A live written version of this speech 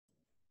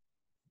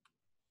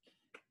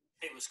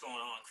Hey, what's going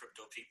on,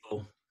 crypto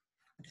people?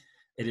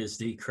 It is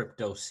the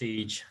Crypto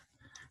Siege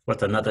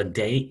with another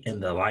day in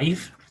the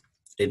life,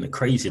 in the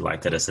crazy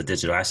life that is the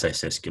digital asset.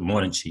 Says good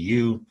morning to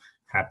you.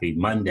 Happy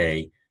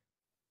Monday.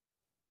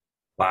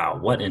 Wow,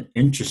 what an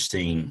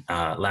interesting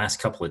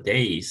last couple of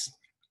days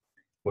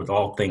with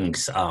all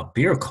things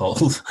beer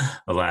cold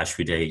the last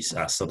few days.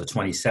 So the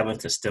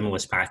 27th, the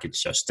stimulus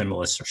package, or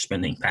stimulus or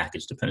spending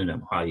package, depending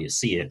on how you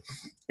see it,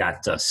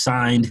 got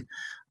signed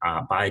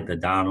by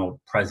the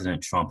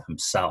President Trump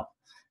himself.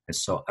 And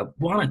so I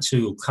wanted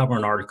to cover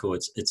an article.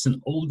 It's an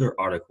older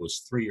article.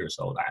 It's 3 years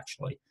old,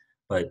 actually.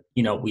 But,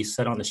 we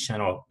said on this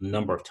channel a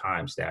number of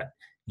times that,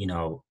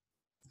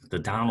 the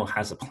Donald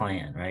has a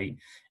plan, right?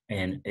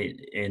 And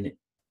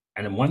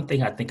one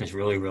thing I think is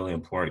really, really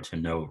important to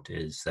note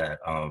is that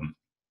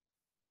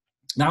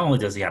not only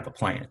does he have a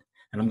plan,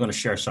 and I'm going to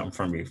share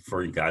something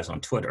for you guys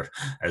on Twitter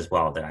as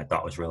well that I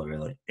thought was really,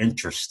 really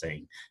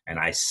interesting. And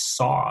I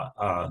saw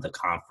the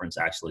conference,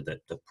 actually,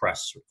 the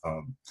press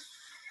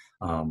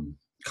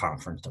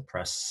conference, the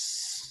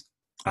press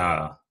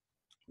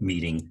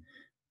meeting,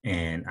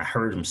 and I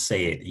heard him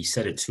say it. He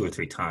said it 2 or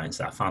 3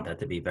 times. I found that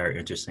to be very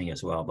interesting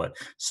as well. But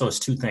so it's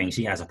 2 things.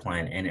 He has a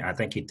plan, and I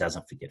think he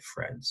doesn't forget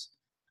friends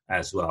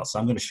as well. So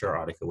I'm going to share an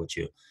article with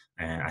you.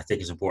 And I think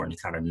it's important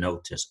to kind of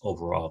notice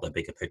overall the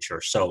bigger picture.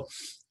 So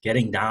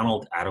getting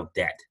Donald out of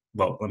debt.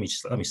 Well, let me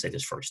say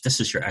this first. This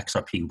is your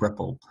XRP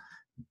Ripple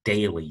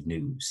daily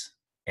news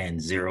and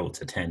 0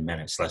 to 10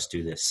 minutes. Let's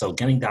do this. So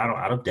getting Donald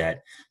out of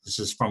debt. This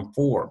is from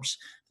Forbes,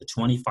 the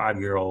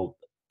 25-year-old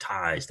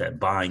ties that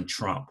bind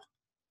Trump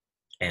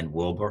and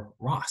Wilbur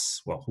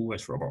Ross. Well, who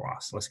is Wilbur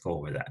Ross? Let's go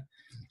over that.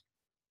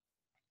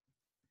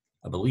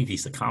 I believe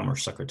he's the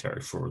Commerce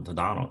Secretary for the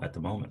Donald at the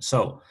moment.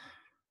 So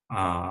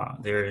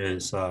there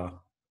is the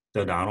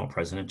Donald,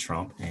 President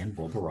Trump, and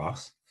Wilbur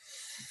Ross.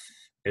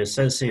 It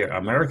says here,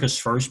 America's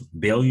first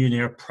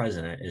billionaire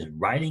president is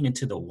riding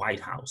into the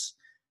White House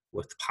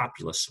with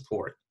populist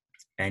support,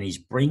 and he's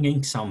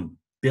bringing some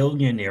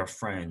billionaire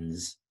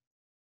friends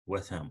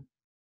with him.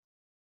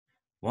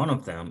 One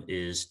of them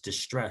is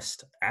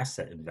distressed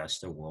asset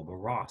investor Wilbur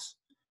Ross,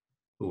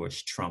 who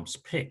was Trump's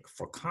pick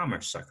for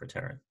Commerce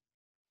Secretary.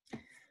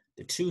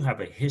 The two have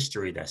a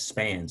history that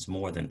spans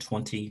more than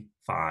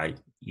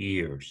 25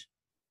 years.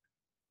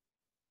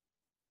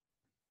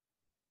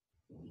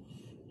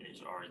 Here's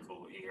an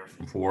article here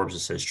from Forbes. It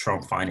says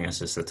Trump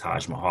finances the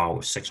Taj Mahal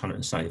with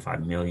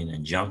 $675 million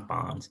in junk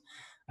bonds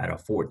at a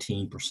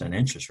 14%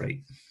 interest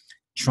rate.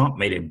 Trump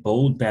made a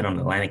bold bet on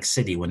Atlantic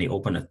City when he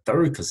opened a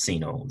 3rd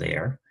casino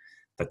there,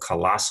 the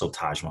colossal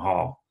Taj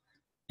Mahal.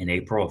 In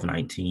April of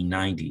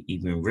 1990,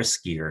 even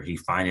riskier, he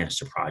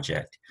financed the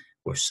project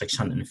with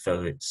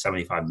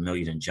 $675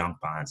 million in junk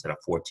bonds at a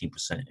 14%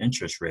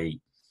 interest rate.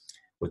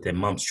 Within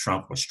months,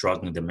 Trump was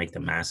struggling to make the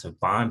massive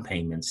bond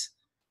payments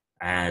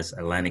as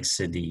Atlantic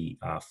City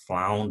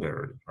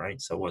floundered,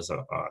 right? So it was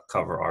a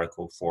cover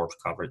article Forbes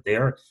covered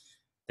there.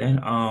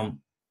 Then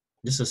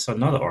this is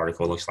another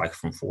article, looks like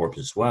from Forbes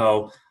as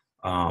well.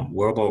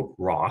 Wilbur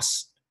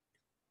Ross,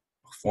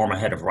 former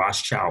head of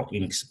Rothschild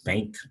Inc.'s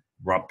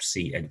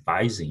bankruptcy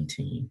advising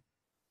team,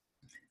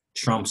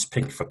 Trump's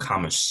pick for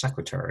Commerce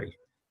Secretary.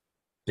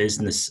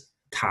 Business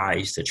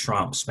ties to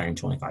Trump spanning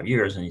 25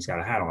 years, and he's got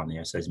a hat on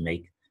there that says,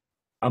 Make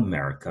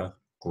America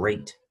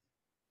Great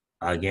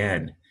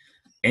Again.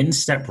 In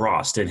stepped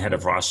Ross, then head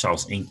of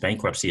Rothschild's Inc.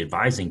 bankruptcy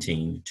advising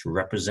team, to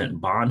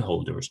represent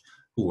bondholders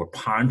who were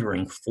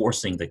pondering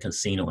forcing the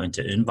casino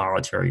into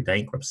involuntary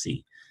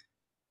bankruptcy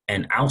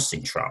and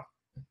ousting Trump.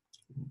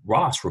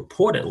 Ross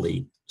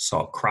reportedly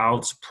saw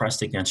crowds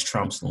pressed against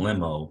Trump's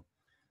limo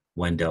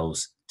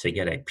windows to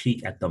get a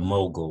peek at the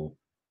mogul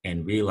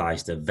and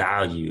realize the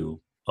value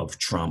of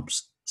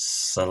Trump's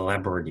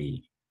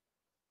celebrity.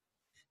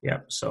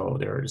 Yep, so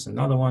there is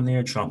another one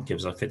there. Trump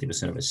gives up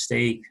 50% of his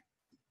stake,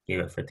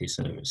 gave up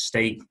 50% of his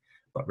stake,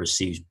 but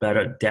receives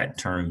better debt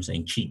terms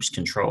and keeps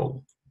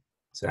control.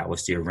 So that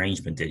was the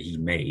arrangement that he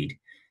made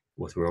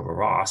with Wilbur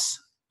Ross,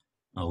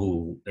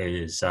 who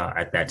is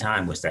at that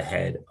time was the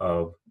head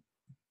of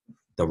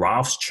the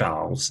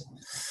Rothschilds,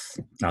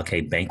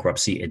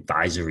 bankruptcy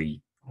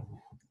advisory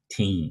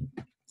team,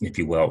 if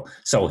you will.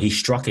 So he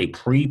struck a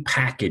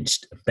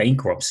pre-packaged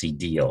bankruptcy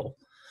deal.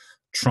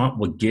 Trump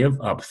would give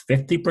up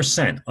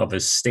 50% of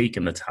his stake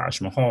in the Taj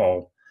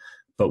Mahal,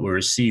 but would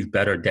receive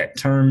better debt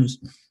terms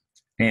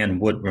and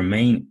would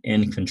remain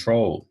in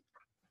control.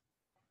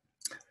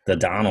 The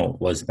Donald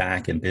was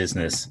back in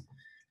business.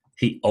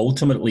 He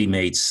ultimately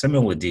made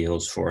similar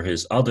deals for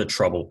his other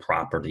troubled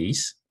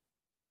properties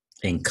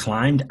and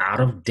climbed out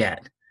of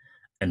debt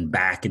and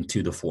back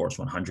into the Forbes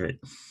 100.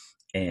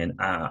 And,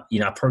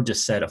 I've heard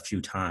this said a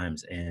few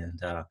times, and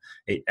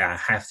I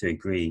have to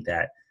agree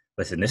that,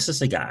 listen, this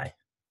is a guy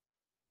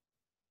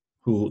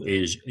who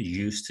is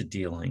used to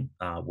dealing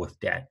with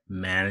debt,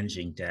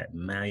 managing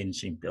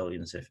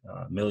billions, if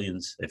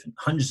millions, if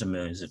hundreds of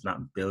millions, if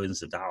not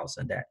billions of dollars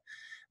in debt,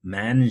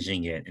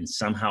 managing it and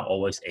somehow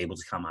always able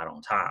to come out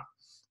on top,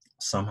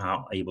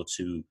 somehow able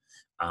to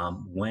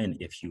win,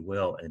 if you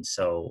will. And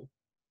so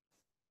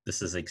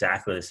this is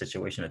exactly the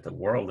situation that the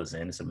world is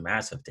in. It's a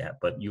massive debt,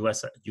 but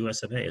US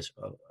of A is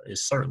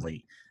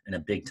certainly in a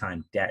big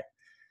time debt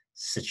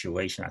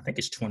situation. I think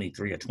it's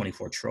 23 or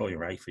 24 trillion,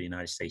 right, for the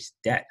United States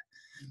debt.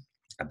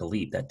 I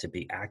believe that to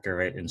be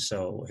accurate. And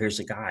so here's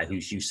a guy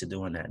who's used to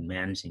doing that and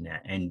managing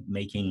that and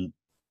making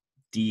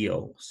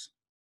deals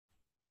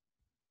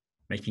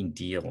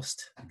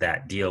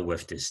that deal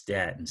with this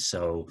debt. And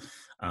so,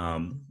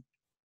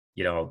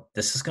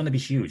 this is going to be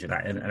huge. And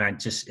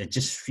it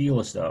just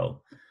feels as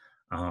though,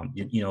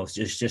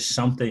 it's just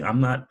something. I'm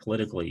not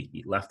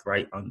politically left,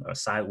 right,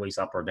 sideways,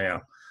 up or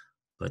down,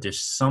 but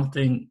there's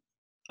something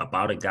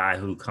about a guy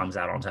who comes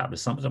out on top.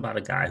 There's something about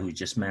a guy who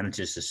just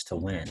manages just to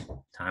win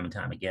time and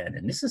time again.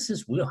 And this is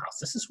his wheelhouse.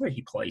 This is where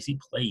he plays. He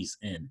plays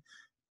in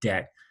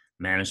debt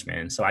management.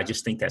 And so I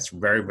just think that's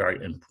very,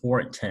 very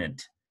important to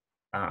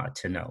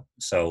know.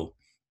 So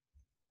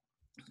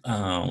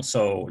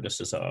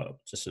this is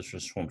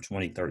from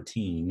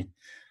 2013.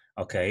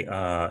 Okay,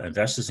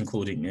 investors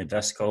including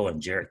Invesco and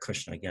Jared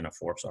Kushner, again, a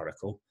Forbes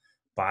article,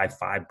 buy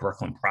 5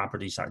 Brooklyn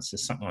properties. I saw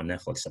something on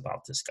Netflix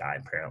about this guy.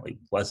 Apparently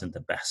wasn't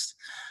the best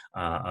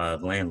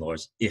of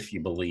landlords, if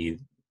you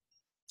believe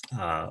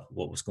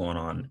what was going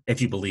on, if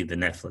you believe the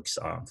Netflix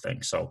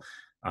thing. So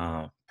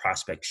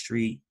Prospect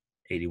Street,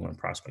 81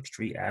 Prospect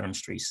Street, Adams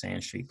Street,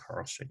 Sand Street,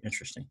 Pearl Street.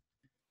 Interesting.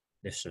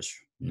 This is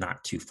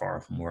not too far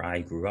from where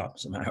I grew up,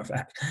 as a matter of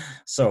fact.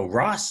 So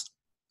Ross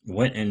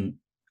went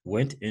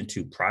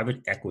into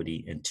private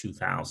equity in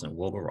 2000,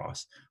 Wilbur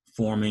Ross,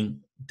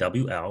 forming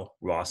W.L.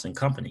 Ross and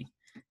Company.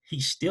 He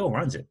still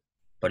runs it,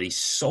 but he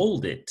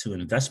sold it to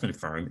investment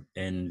firm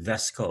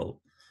Invesco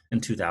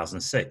in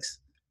 2006.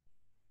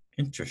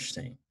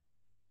 Interesting.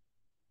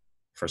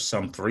 For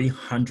some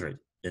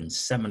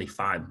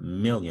 $375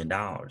 million.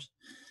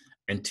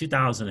 In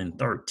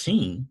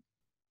 2013,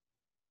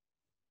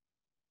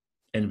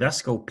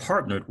 Invesco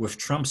partnered with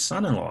Trump's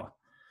son-in-law,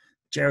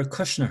 Jared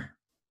Kushner,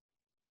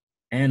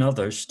 and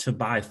others to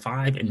buy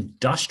 5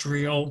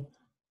 industrial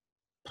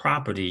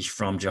properties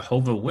from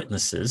Jehovah's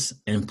Witnesses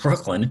in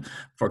Brooklyn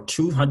for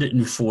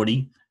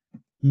 $240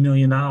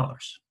 million.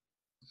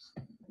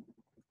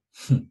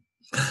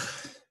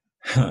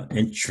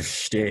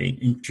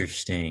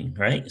 Interesting,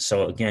 right?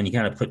 So again, you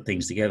got to put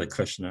things together.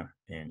 Kushner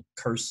and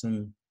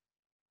Curson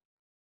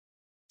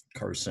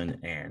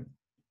and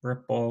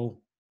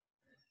Ripple,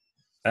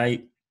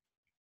 right?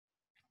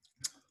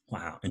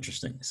 Wow,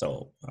 interesting.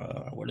 So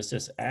what is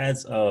this?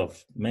 As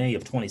of May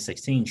of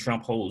 2016,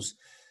 Trump holds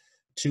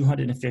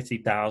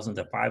 250,000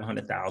 to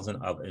 500,000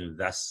 of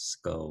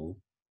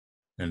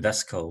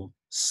Invesco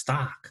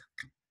stock.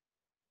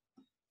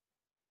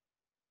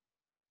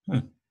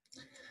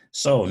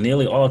 So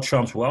nearly all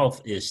Trump's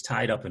wealth is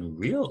tied up in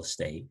real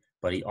estate,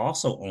 but he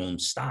also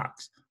owns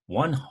stocks.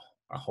 One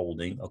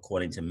holding,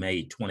 according to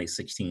May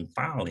 2016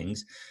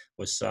 filings,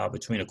 was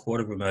between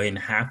 $250,000 and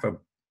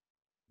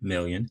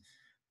 $500,000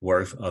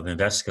 worth of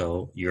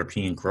Invesco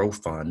European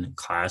Growth Fund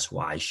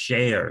class-wide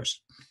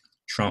shares.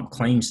 Trump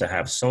claims to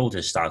have sold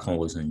his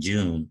stockholders in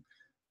June,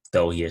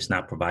 though he has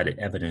not provided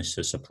evidence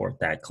to support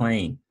that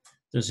claim.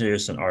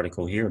 There's an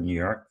article here in New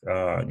York,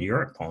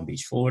 Palm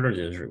Beach,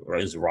 Florida.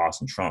 There's Ross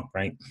and Trump,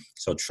 right?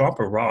 So Trump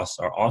and Ross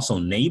are also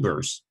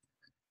neighbors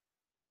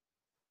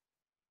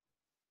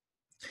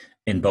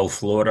in both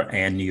Florida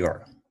and New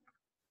York.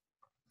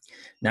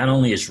 Not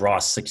only is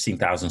Ross'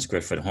 16,000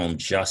 square foot home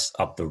just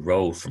up the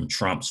road from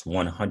Trump's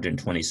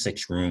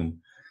 126-room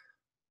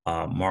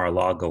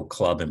Mar-a-Lago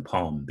club in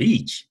Palm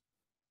Beach,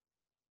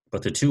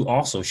 but the two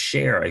also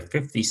share a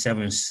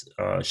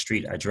 57th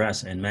Street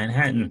address in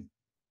Manhattan.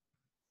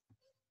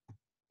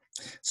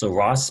 So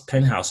Ross'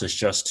 penthouse is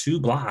just 2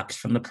 blocks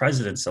from the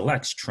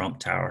president-elect's Trump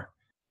Tower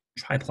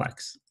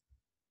triplex.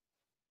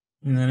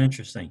 Isn't that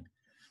interesting?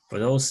 For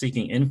those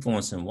seeking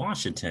influence in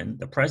Washington,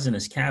 the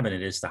president's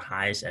cabinet is the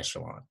highest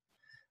echelon.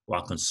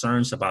 While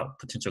concerns about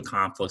potential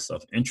conflicts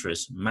of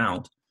interest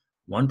mount,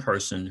 one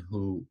person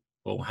who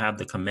will have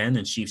the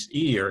commander-in-chief's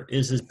ear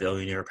is his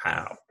billionaire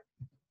pal,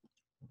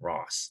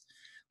 Ross.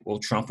 Will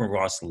Trump and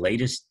Ross'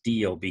 latest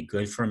deal be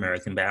good for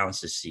American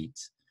balance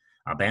sheets,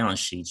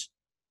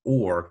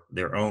 or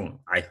their own?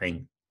 I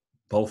think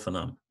both of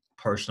them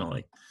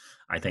personally.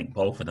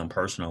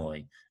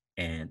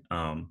 And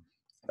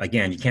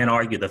again, you can't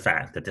argue the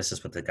fact that this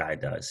is what the guy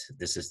does.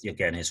 This is,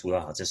 again, his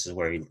wheelhouse. This is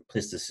where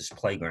this is his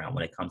playground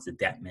when it comes to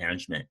debt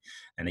management.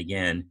 And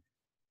again,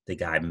 the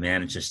guy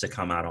manages to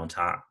come out on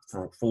top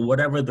for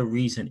whatever the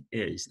reason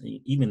is.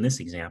 Even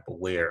this example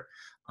where,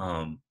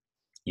 where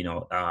he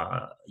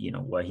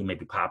may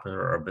be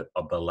popular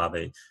or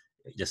beloved,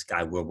 this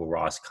guy Wilbur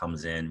Ross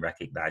comes in,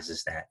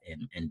 recognizes that,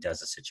 and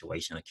does a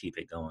situation to keep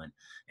it going.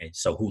 And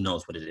so who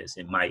knows what it is?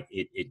 It might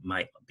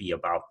be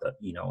about the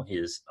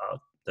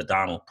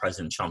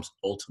President Trump's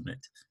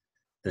ultimate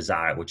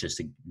desire, which is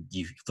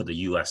for the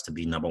U.S. to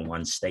be number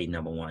one, stay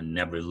number one,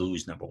 never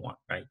lose number one,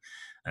 right?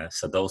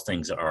 So those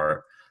things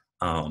are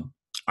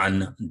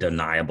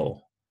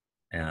undeniable.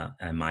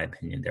 In my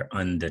opinion, they're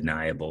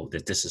undeniable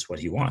that this is what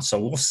he wants.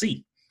 So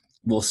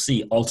we'll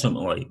see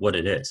ultimately what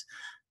it is.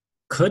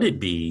 Could it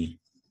be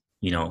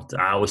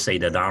I always say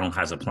that Donald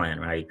has a plan,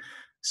 right?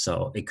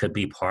 So it could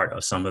be part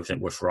of some of it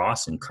with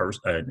Ross and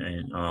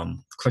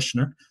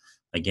Kushner.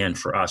 Again,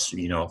 for us,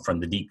 from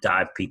the deep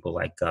dive people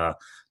like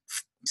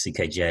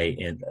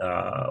CKJ and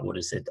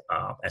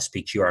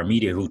SPQR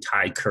Media, who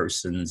tied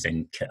Kerson's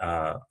and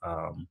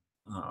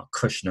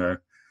Kushner,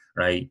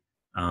 right?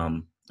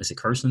 Is it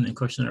Kerson and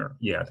Kushner?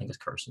 Yeah, I think it's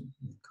Kushner,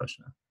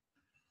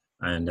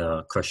 and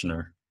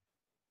Kushner.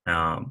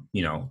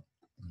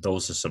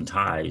 Those are some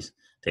ties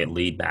that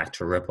lead back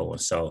to Ripple.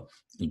 And so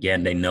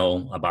again, they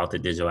know about the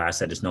digital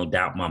asset. There's no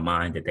doubt in my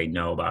mind that they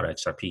know about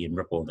XRP and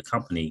Ripple and the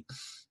company.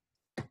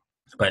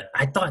 But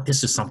I thought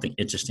this is something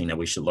interesting that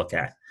we should look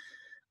at.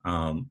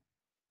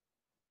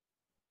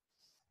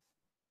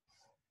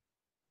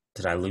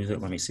 Did I lose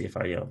it? Let me see if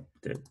I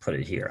put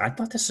it here. I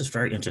thought this was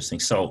very interesting.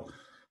 So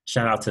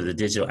shout out to the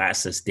Digital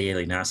Assets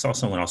Daily. Now, I saw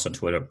someone else on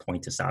Twitter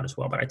point this out as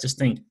well, but I just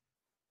think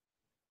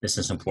this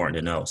is important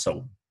to know.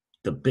 So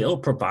the bill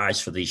provides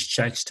for these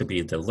checks to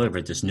be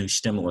delivered, this new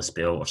stimulus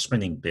bill or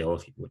spending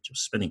bill, which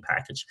is spending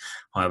package,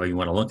 however you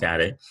want to look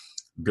at it.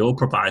 Bill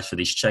provides for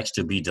these checks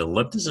to be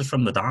delivered. This is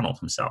from the Donald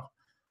himself.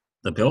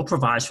 The bill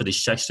provides for these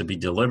checks to be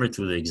delivered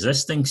through the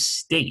existing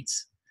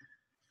states,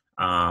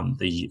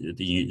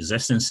 the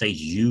existing state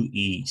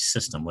UE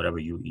system, whatever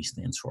UE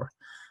stands for.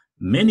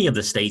 Many of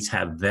the states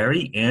have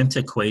very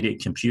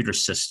antiquated computer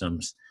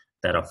systems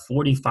that are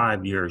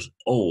 45 years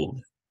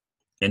old,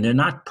 and they're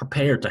not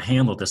prepared to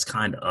handle this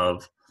kind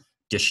of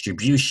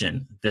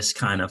distribution, this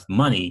kind of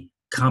money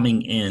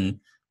coming in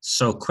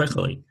so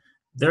quickly.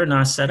 They're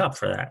not set up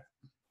for that.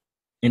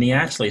 And he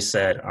actually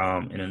said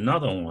in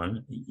another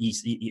one,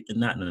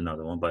 not in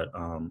another one, but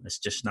it's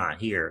just not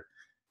here,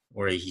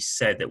 where he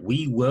said that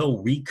we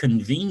will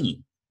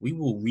reconvene. We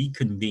will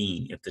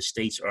reconvene if the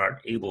states aren't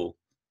able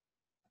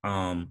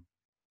to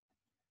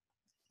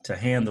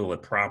handle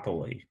it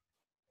properly.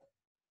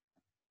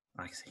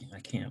 I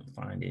can't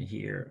find it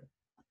here.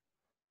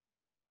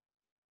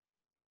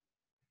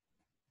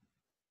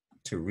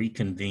 To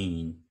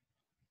reconvene.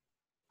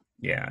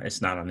 Yeah,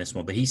 it's not on this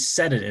one, but he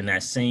said it in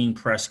that same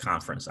press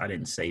conference. I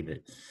didn't save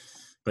it,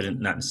 but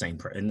not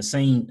in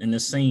the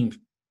same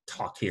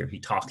talk here.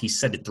 He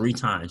said it 3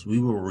 times. We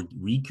will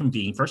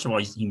reconvene. First of all,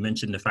 he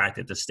mentioned the fact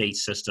that the state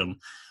system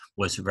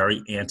was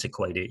very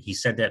antiquated. He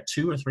said that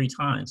 2 or 3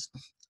 times.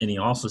 And he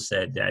also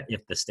said that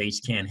if the states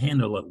can't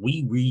handle it,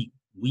 we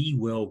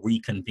will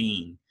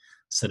reconvene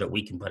so that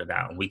we can put it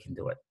out and we can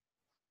do it.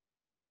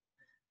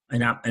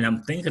 And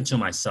I'm thinking to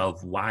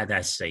myself, why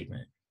that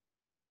statement?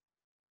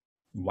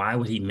 Why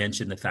would he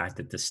mention the fact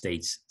that the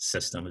state's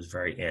system is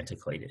very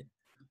antiquated?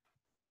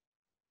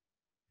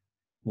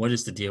 What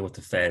is the deal with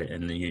the Fed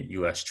and the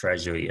U.S.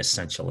 Treasury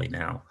essentially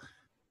now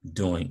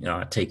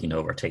taking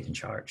over, taking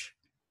charge?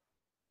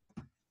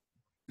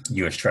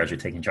 U.S. Treasury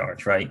taking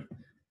charge, right?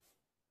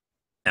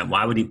 And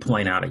why would he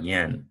point out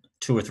again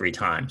 2 or 3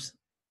 times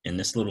in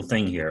this little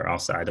thing here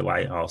outside the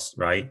White House,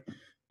 right?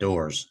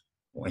 Doors,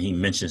 when he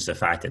mentions the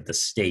fact that the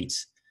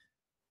states,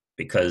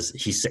 because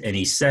he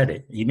said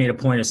it, he made a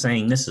point of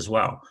saying this as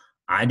well.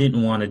 I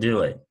didn't want to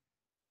do it,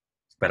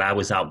 but I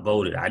was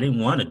outvoted. I didn't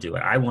want to do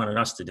it. I wanted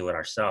us to do it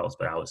ourselves,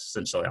 but I was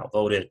essentially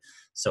outvoted.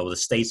 So the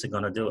states are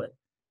going to do it.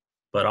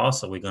 But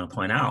also we're going to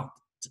point out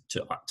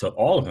to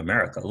all of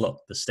America,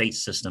 look, the state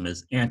system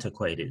is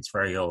antiquated. It's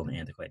very old and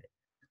antiquated.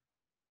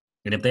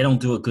 And if they don't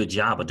do a good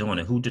job of doing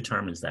it, who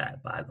determines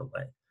that, by the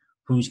way?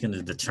 Who's going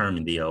to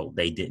determine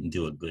they didn't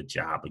do a good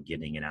job of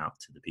getting it out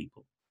to the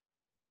people?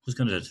 Who's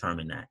going to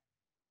determine that?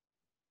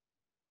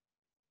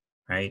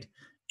 Right?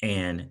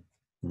 And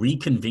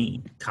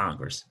reconvene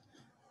Congress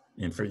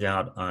and figure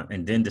out,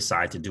 and then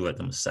decide to do it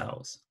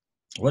themselves.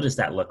 What does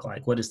that look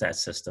like? What does that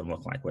system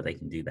look like where they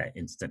can do that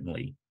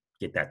instantly,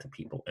 get that to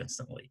people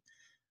instantly?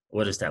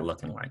 What is that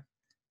looking like?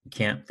 You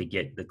can't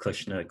forget the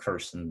Kushner,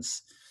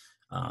 Kerson's,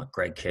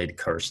 Greg Kidd,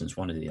 Kerson's,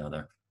 one or the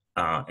other,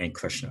 and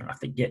Kushner. I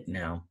forget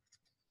now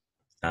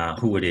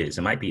who it is.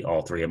 It might be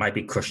all 3. It might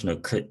be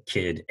Kushner,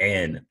 Kidd,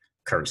 and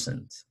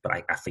Kerson's, but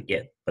I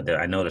forget. But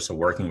I know there's a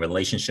working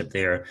relationship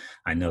there.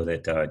 I know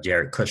that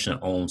Jared Kushner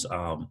owns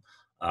a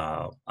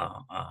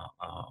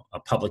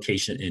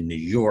publication in New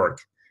York.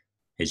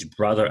 His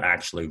brother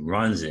actually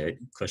runs it.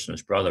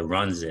 Kushner's brother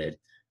runs it.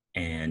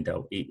 And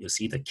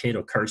it's either Kidd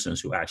or Kerson's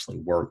who actually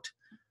worked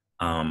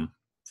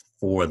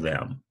for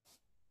them.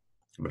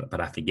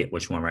 But I forget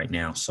which one right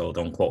now, so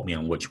don't quote me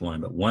on which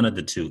one. But one of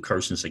the 2,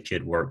 Kerson's or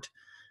Kidd, worked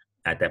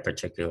at that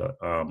particular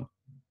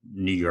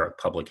New York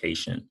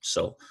publication.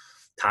 So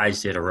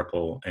ties there to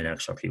Ripple and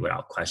XRP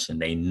without question.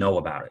 They know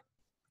about it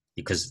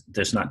because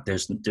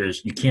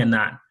you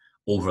cannot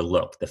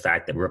overlook the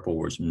fact that Ripple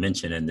was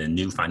mentioned in the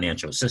new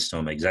financial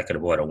system,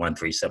 Executive Order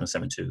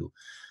 13772,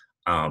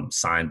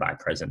 signed by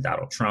President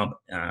Donald Trump,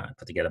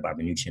 put together by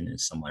Mnuchin and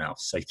someone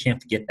else. So you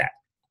can't forget that.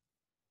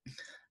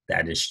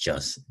 That is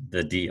just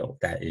the deal.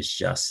 That is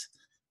just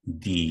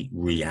the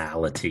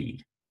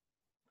reality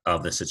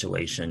of the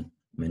situation.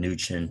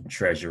 Mnuchin,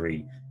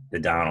 Treasury, the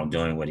Donald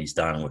doing what he's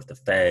done with the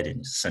Fed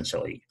and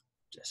essentially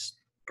just,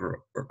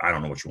 I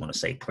don't know what you want to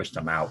say, pushed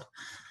them out.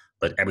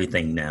 But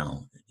everything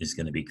now is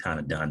going to be kind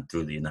of done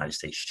through the United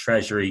States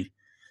Treasury.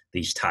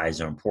 These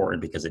ties are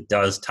important because it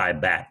does tie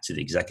back to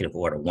the Executive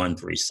Order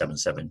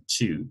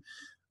 13772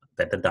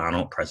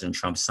 that President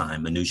Trump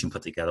signed. Mnuchin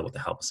put together with the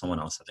help of someone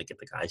else. I forget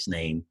the guy's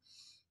name.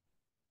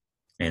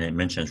 And it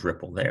mentions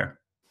Ripple there.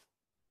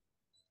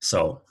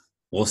 So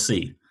we'll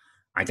see.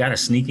 I got a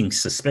sneaking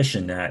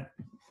suspicion that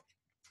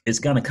it's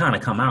going to kind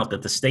of come out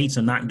that the states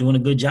are not doing a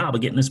good job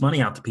of getting this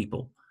money out to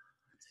people.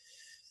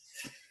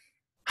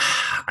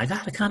 I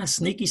got a kind of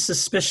sneaky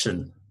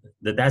suspicion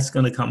that that's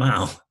going to come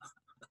out.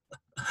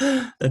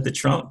 that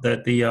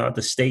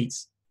the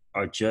states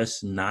are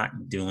just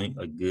not doing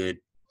a good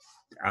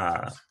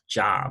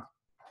job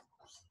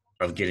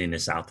of getting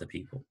this out to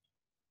people.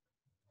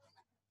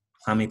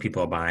 How many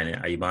people are buying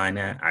it? Are you buying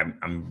that?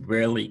 I'm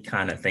really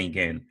kind of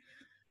thinking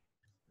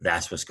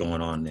that's what's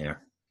going on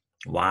there.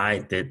 Why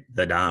did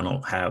the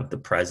Donald have the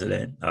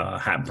president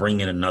bring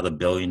in another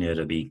billionaire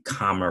to be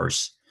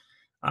commerce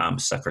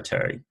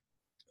secretary?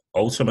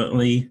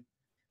 Ultimately,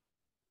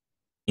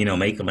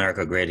 make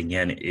America great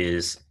again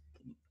is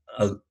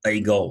a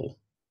goal.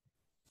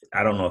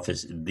 I don't know if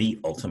it's the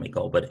ultimate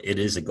goal, but it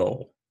is a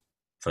goal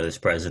for this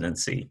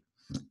presidency.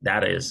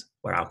 That is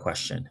without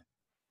question.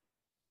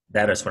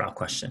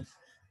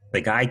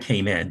 The guy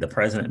came in, the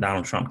president,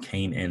 Donald Trump,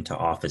 came into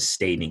office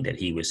stating that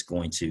he was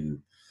going to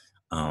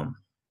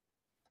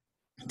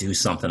do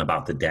something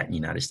about the debt in the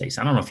United States.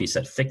 I don't know if he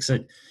said fix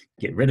it,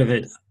 get rid of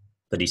it,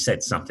 but he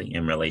said something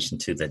in relation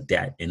to the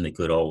debt in the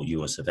good old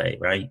US of A,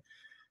 right?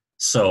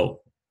 So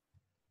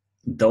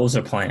those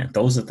are planned.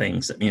 Those are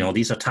things that,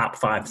 these are top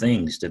 5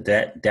 things. The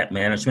debt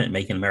management,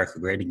 making America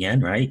great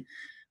again, right?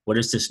 What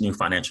is this new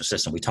financial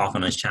system? We talk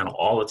on this channel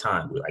all the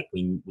time.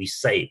 We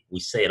say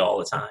it all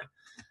the time.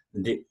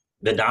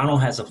 The Donald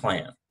has a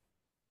plan,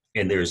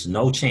 and there's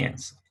no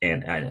chance,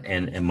 and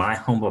in my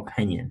humble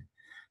opinion,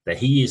 that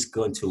he is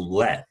going to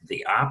let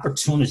the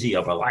opportunity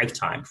of a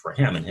lifetime for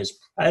him and his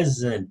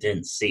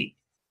presidency,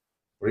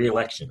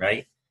 re-election,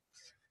 right?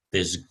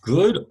 This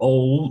good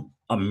old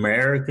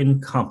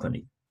American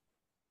company,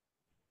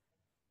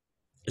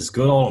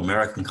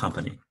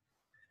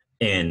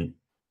 in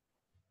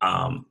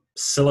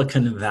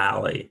Silicon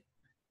Valley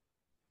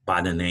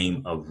by the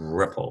name of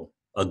Ripple,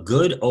 a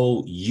good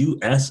old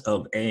US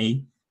of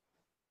A,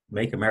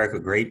 make America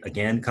great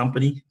again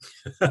company.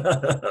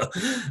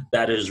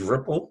 That is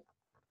Ripple.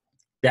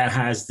 That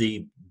has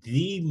the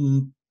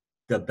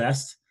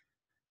best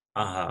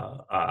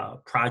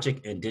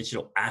project and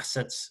digital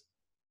assets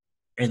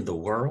in the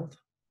world.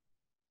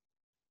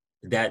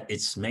 That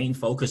its main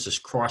focus is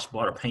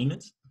cross-border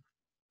payments,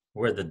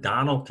 where the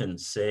Donald can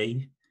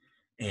say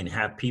and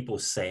have people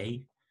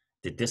say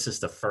that this is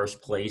the first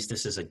place,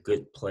 this is a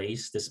good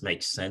place, this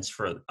makes sense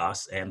for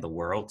us and the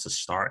world to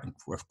start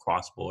with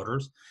cross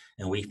borders.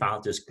 And we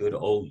found this good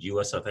old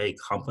US of A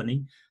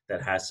company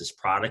that has this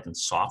product and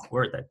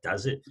software that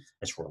does it.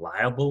 It's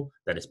reliable,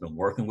 that it's been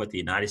working with the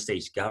United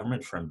States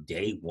government from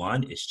day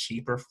one. It's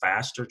cheaper,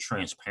 faster,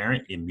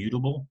 transparent,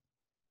 immutable.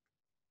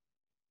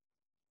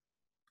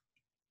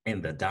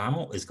 And the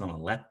Donald is going to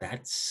let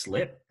that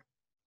slip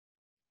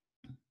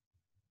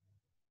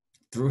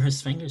through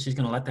his fingers. He's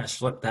going to let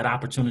that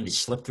opportunity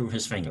slip through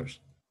his fingers.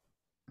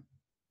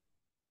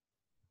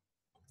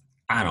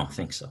 I don't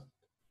think so.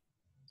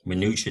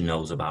 Mnuchin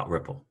knows about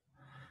Ripple.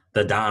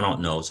 The Donald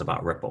knows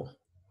about Ripple.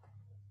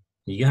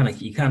 You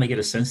kind of get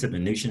a sense that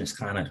Mnuchin is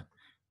kind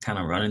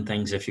of running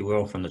things, if you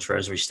will, from the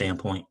Treasury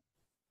standpoint.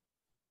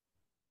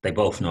 They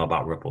both know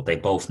about Ripple. They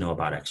both know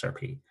about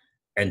XRP.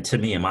 And to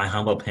me, in my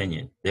humble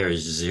opinion, there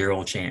is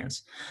zero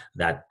chance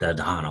that the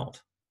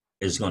Donald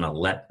is going to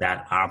let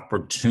that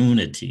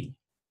opportunity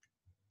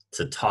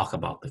to talk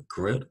about the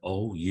good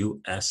old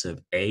US of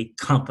A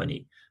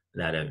company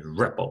that is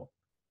Ripple,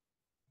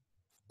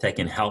 that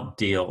can help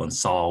deal and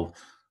solve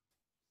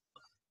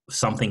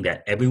something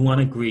that everyone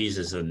agrees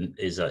is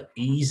a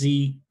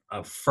easy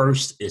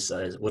first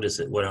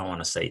what I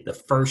want to say, the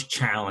first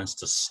challenge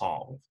to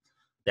solve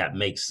that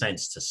makes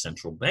sense to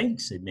central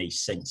banks. It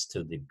makes sense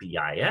to the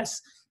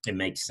BIS. It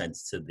makes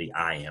sense to the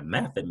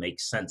IMF. It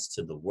makes sense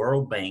to the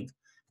World Bank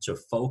to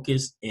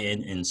focus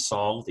in and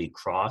solve the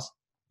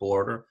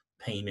cross-border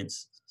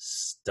payments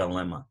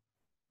dilemma.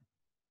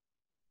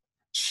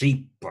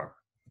 Cheaper,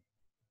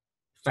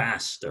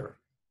 faster,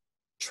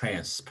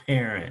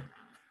 transparent,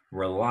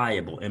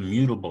 reliable,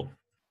 immutable.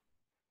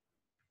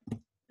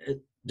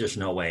 There's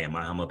no way, in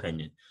my humble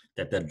opinion,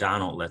 that the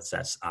Donald lets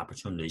that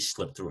opportunity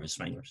slip through his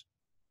fingers.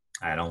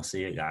 I don't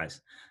see it,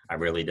 guys. I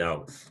really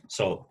don't.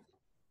 So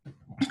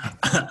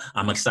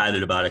I'm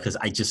excited about it because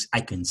I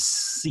can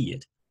see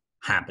it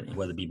happening,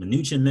 whether it be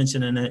Mnuchin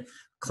mentioning it,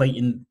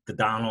 Clayton, the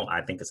Donald.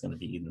 I think it's going to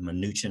be either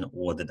Mnuchin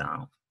or the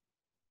Donald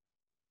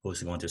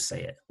who's going to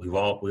say it. We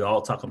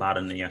all talk about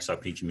it in the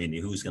XRP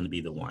community. Who's going to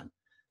be the one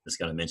that's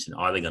going to mention it?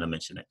 Are they going to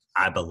mention it?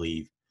 I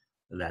believe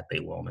that they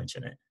will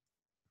mention it.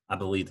 I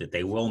believe that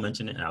they will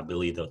mention it, and I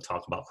believe they'll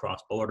talk about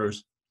cross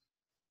borders.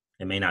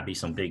 It may not be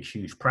some big,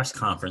 huge press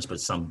conference, but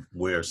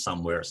somewhere,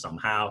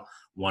 somehow,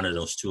 one of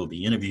those two will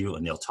be interviewed,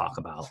 and they'll talk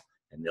about,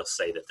 and they'll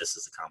say that this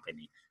is a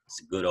company It's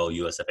a good old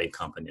USFA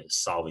company that's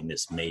solving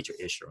this major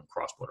issue in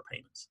cross-border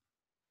payments.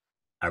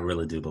 I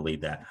really do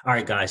believe that. All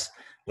right, guys,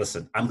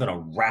 listen, I'm going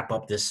to wrap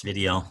up this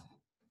video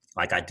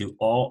like I do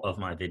all of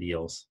my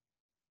videos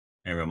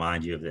and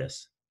remind you of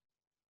this.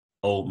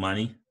 Old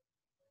money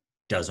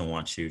doesn't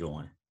want you to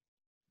win.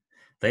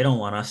 They don't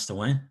want us to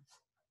win.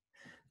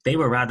 They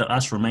would rather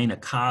us remain a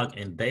cog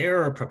in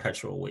their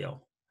perpetual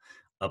wheel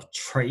of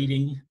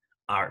trading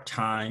our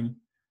time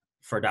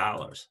for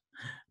dollars.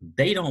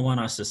 They don't want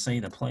us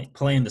to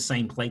play in the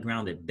same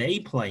playground that they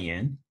play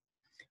in,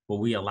 where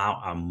we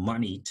allow our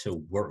money to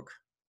work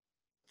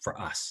for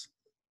us.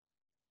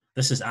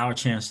 This is our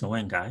chance to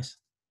win, guys.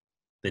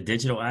 The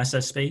digital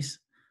asset space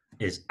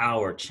is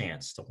our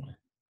chance to win.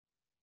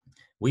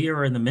 We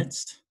are in the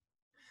midst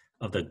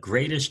of the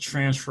greatest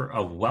transfer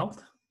of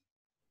wealth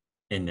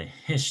in the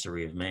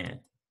history of man.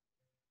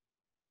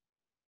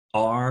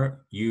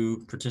 Are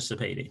you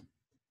participating?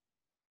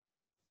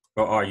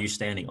 Or are you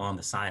standing on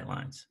the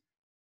sidelines?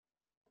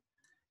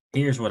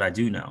 Here's what I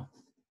do know,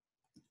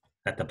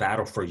 that the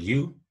battle for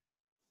you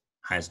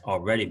has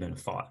already been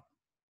fought,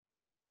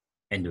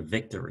 and the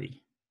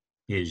victory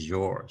is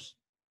yours.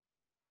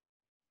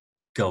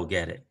 Go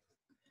get it.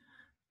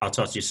 I'll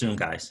talk to you soon,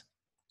 guys.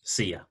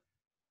 See ya.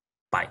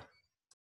 Bye.